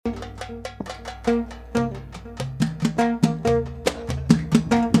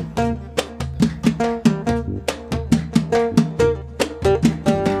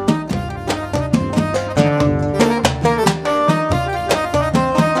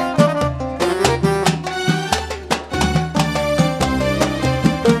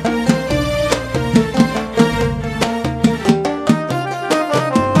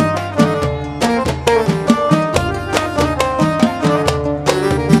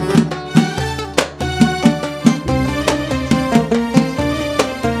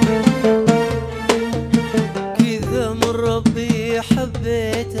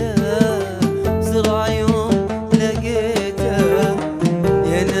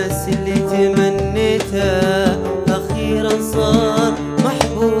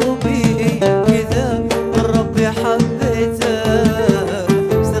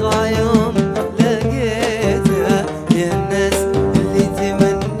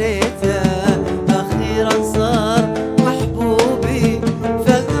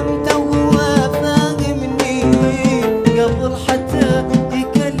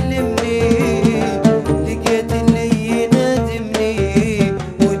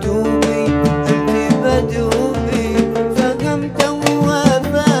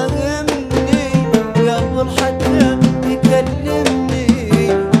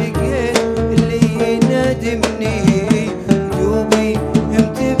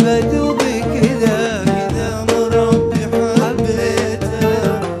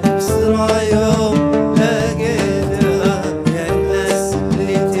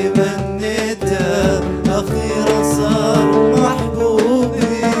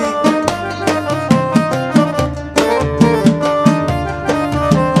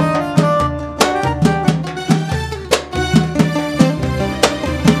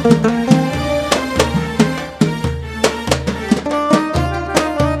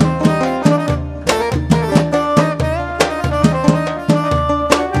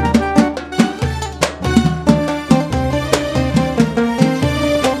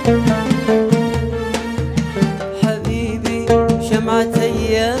شمعة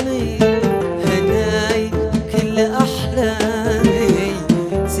أيامي هناي كل أحلامي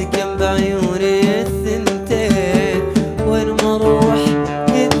سكن بعيوني الثنتين وين ما أروح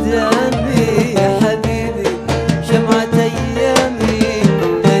قدامي حبيبي شمعة أيامي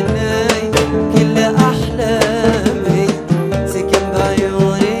هناي كل أحلامي سكن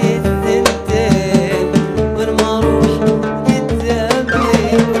بعيوني الثنتين وين ما أروح قدامي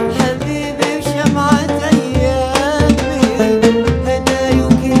حبيبي شمعة أيامي هناي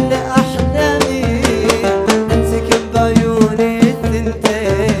وكل أحلامي سكن بعيوني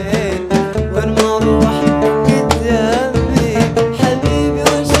الثنتين وين ما أروح قدامي حبيبي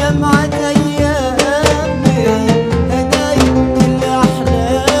وشمعة أيامي هناي كل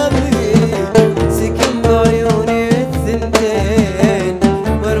أحلامي سكن بعيوني الثنتين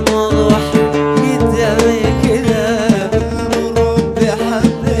وين ما أروح قدامي كذا وربي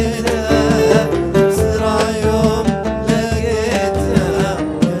حبيتها بسرعة يوم لقيتها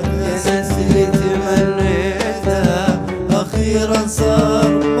يا ناس اللي تمنيتها أخيرا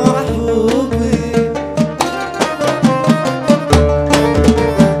صار محبوبي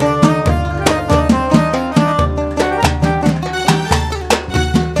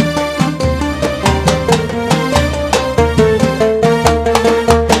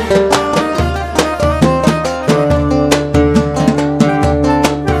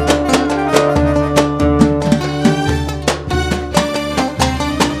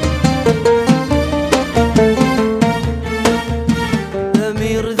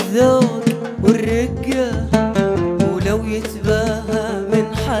أمير الذوق والرقة ولو يتباهى من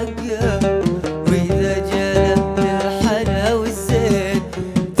حقه وإذا جاله الحلا والزين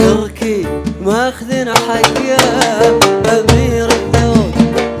تركي ماخذن حقه أمير الذوق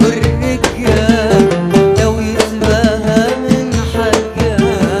والرقة لو يتباهى من حقه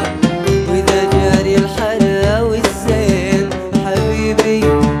وإذا جاري الحلا والزين حبيبي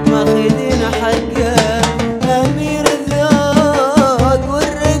ماخذن حقه أمير الذوق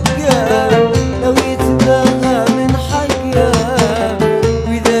والرقة لو يتباهى من حقه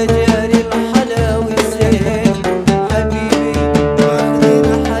وإذا جاري الحلا والزين حبيبي ماخذين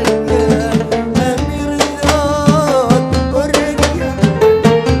حقه أمير الذوق والرقة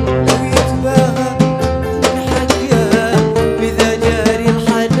لو يتباهى من حقه وإذا جاري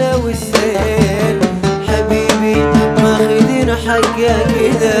الحلا والزين حبيبي ماخذين حقه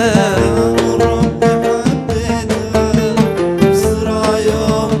كذا بسرعة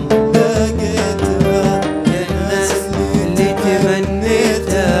يوم لقيتها يا الناس اللي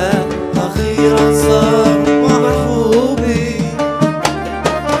تمنيتها أخيرا صار محبوبي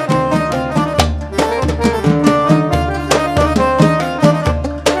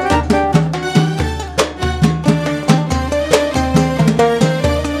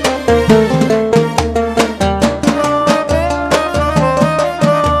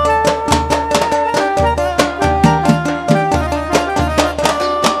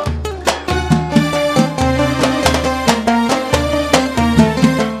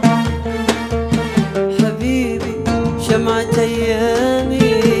حبيبي شمعة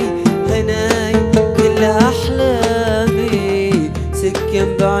أيامي هناي كل أحلامي سكن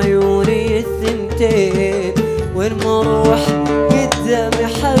بعيوني الثنتين وين ما أروح قدامي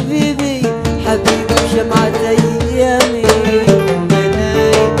حبيبي حبيبي شمعة أيامي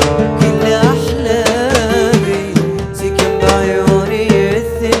هناي كل أحلامي سكن بعيوني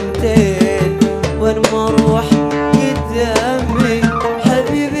الثنتين وين ما أروح قدامي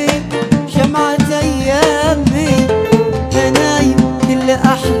حبيبي شمعة أيامي هناي كل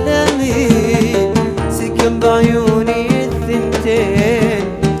أحلامي سكن بعيوني الثنتين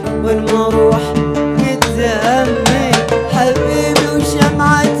وين ما أروح قدامي حبيبي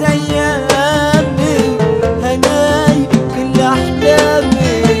وشمعة أيامي هناي كل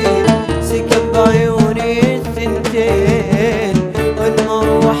أحلامي سكن بعيوني الثنتين وين ما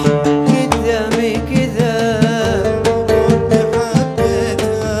أروح قدامي كذا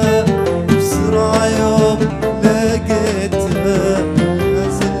حبيتها بسرعة يوم لقيتها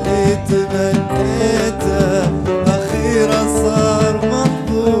الناس اللي تمنيتها أخيرا صار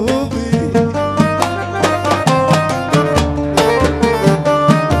محبوبي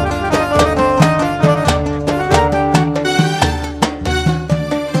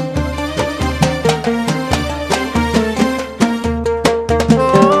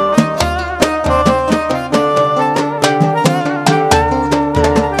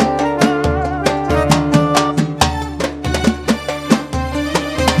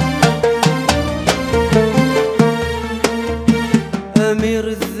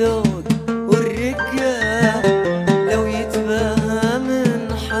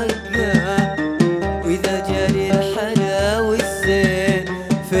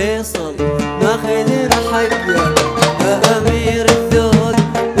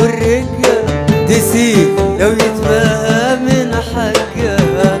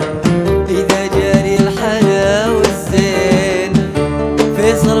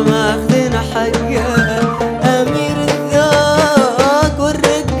صار ماخذين حقه امير الذوق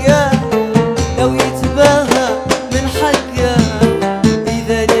والرقه لو يتباهى من حقه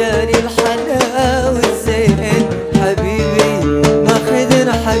اذا جاني الحلا والزين حبيبي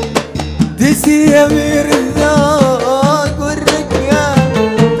ماخذين حقه دسي امير الذوق والرقه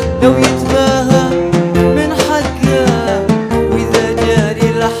لو يتباهى من حقه واذا جاني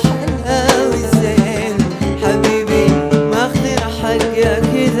الحلا والزين حبيبي ماخذين حقه كذا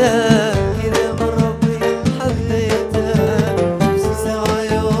كذا من ربي حبيته ساعة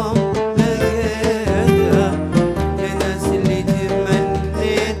يوم لقيته الناس اللي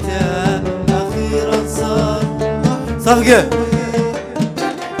تمنيته اخيرا صار صفقة